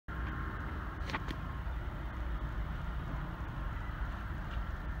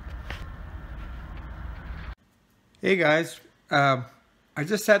Hey guys, I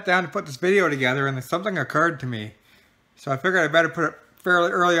just sat down to put this video together and something occurred to me. So I figured I better put it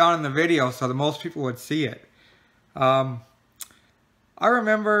fairly early on in the video so that most people would see it. I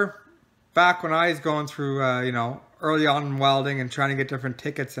remember back when I was going through, early on in welding and trying to get different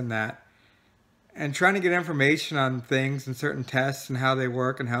tickets and that. And trying to get information on things and certain tests and how they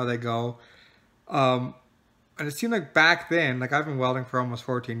work and how they go. And it seemed like back then, like I've been welding for almost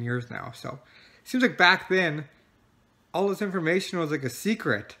 14 years now. So it seems like back then, all this information was like a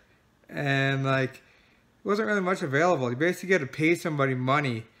secret, and like it wasn't really much available. You basically had to pay somebody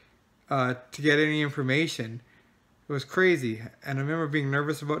money to get any information. It was crazy, and I remember being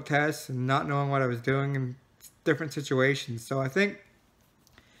nervous about tests and not knowing what I was doing in different situations. So I think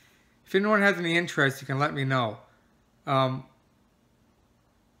if anyone has any interest, you can let me know. I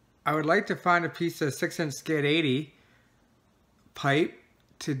would like to find a piece of 6-inch skid 80 pipe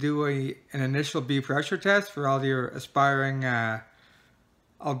to do an initial B pressure test for all your aspiring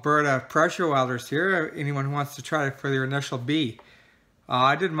Alberta pressure welders here. Anyone who wants to try it for their initial B.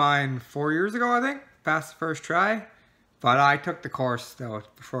 I did mine 4 years ago, I think. Passed the first try, but I took the course though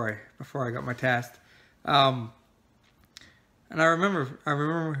before I got my test. And I remember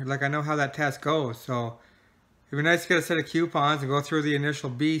like I know how that test goes. So it'd be nice to get a set of coupons and go through the initial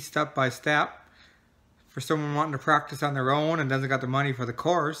B step by step. For someone wanting to practice on their own and doesn't got the money for the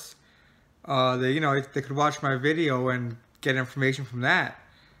course, they could watch my video and get information from that.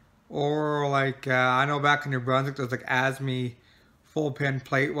 Or like I know back in New Brunswick there's like ASME full pin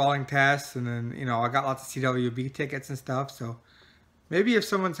plate welding tests, and then I got lots of CWB tickets and stuff. So maybe if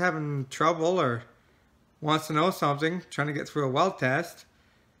someone's having trouble or wants to know something, trying to get through a weld test,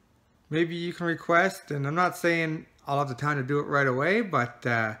 maybe you can request. And I'm not saying I'll have the time to do it right away, but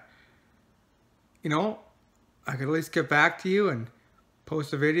I could at least get back to you and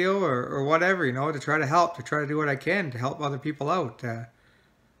post a video or whatever, to try to help, to try to do what I can to help other people out.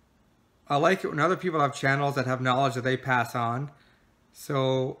 I like it when other people have channels that have knowledge that they pass on.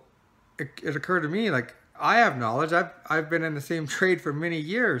 So it occurred to me, like, I have knowledge. I've been in the same trade for many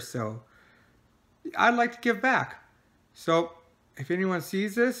years, so I'd like to give back. So if anyone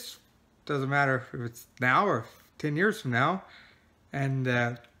sees this, doesn't matter if it's now or 10 years from now, and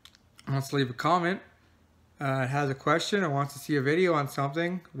wants to leave a comment, has a question or wants to see a video on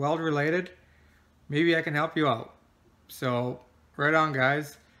something weld related, maybe I can help you out. So right on,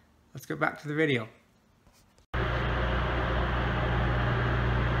 guys, let's get back to the video.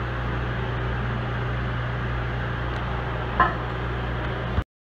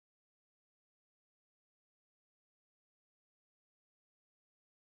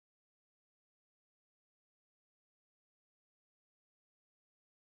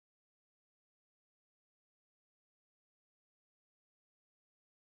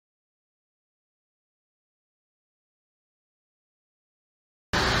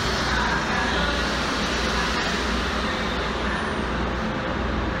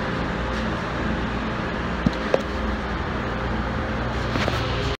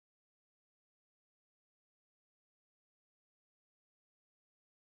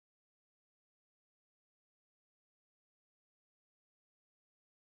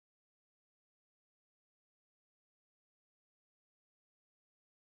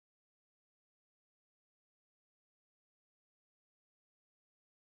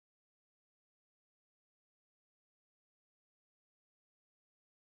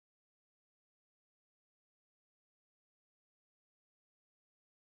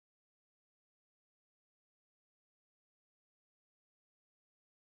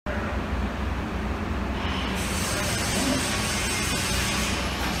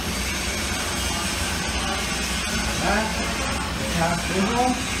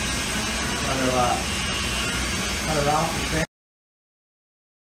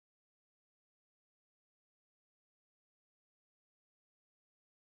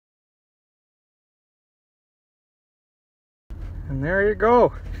 And there you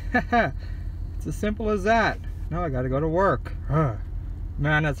go. It's as simple as that. Now I gotta go to work.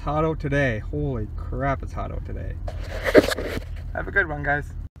 Man, it's hot out today. Holy crap, it's hot out today. Have a good one,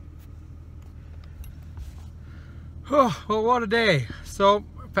 guys. Oh, well, what a day. So,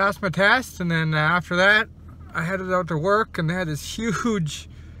 I passed my test, and then after that, I headed out to work, and they had this huge,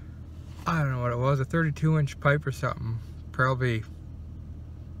 I don't know what it was, a 32-inch pipe or something, probably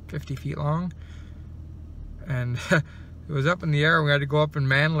 50 feet long. And it was up in the air. We had to go up in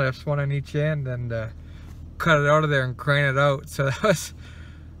man lifts, one on each end, and cut it out of there and crane it out. So that was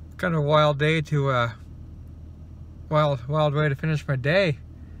kind of a wild day to, wild way to finish my day.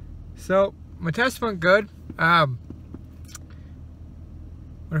 So my test went good.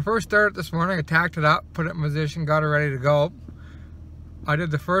 When I first started this morning, I tacked it up, put it in position, got it ready to go. I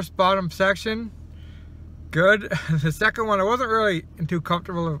did the first bottom section, good. The second one, I wasn't really in too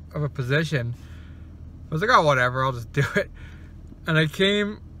comfortable of a position. I was like, oh, whatever, I'll just do it. And I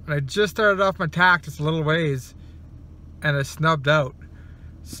came, and I just started off my tack just a little ways, and it snubbed out.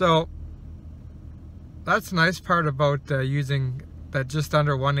 So that's the nice part about using that just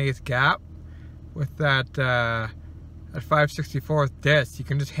under 1/8 gap with that at 5/64 disc. You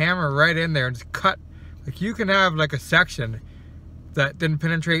can just hammer right in there and just cut. Like, you can have like a section that didn't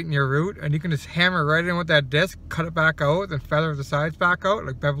penetrate in your root, and you can just hammer right in with that disc, cut it back out, then feather the sides back out,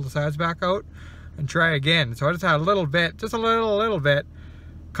 like bevel the sides back out, and try again. So I just had a little bit, just a little bit,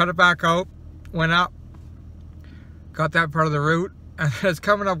 cut it back out, went up, got that part of the root, and it's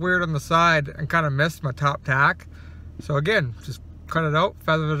coming up weird on the side and kind of missed my top tack. So again, just cut it out,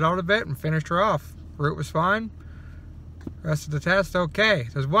 feathered it out a bit, and finished her off. Root was fine. Rest of the test, okay.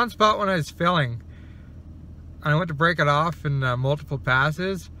 There's one spot when I was filling, and I went to break it off in multiple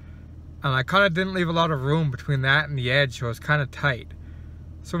passes, and I kind of didn't leave a lot of room between that and the edge, so it was kind of tight.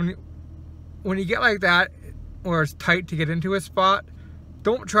 So when you get like that, where it's tight to get into a spot,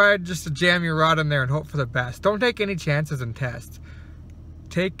 don't try just to jam your rod in there and hope for the best. Don't take any chances and test.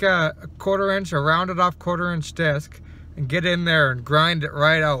 Take a 1/4 inch, a rounded off 1/4 inch disc, and get in there and grind it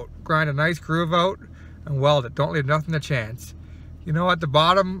right out. Grind a nice groove out and weld it. Don't leave nothing to chance. You know, at the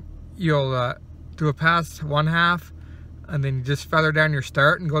bottom, you'll do a pass 1/2, and then you just feather down your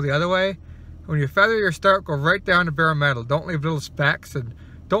start and go the other way. When you feather your start, go right down to bare metal. Don't leave little specks, and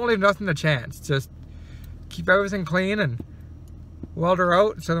don't leave nothing to chance. Just keep everything clean and weld her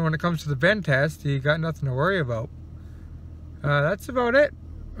out, so that when it comes to the bend test, you got nothing to worry about. That's about it.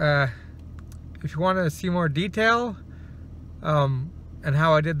 If you want to see more detail and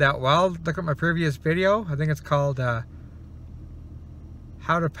how I did that weld, look at my previous video. I think it's called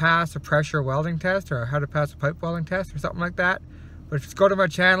how to pass a pressure welding test, or how to pass a pipe welding test, or something like that. But just go to my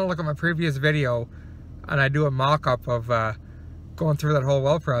channel, look at my previous video, and I do a mock-up of going through that whole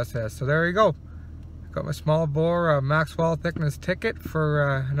weld process. So there you go. Got my small bore Maxwell thickness ticket for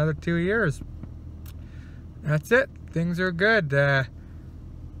another 2 years. That's it. Things are good. Yeah,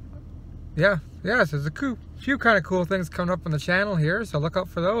 so there's a few kind of cool things coming up on the channel here, so look out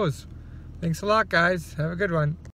for those. Thanks a lot, guys. Have a good one.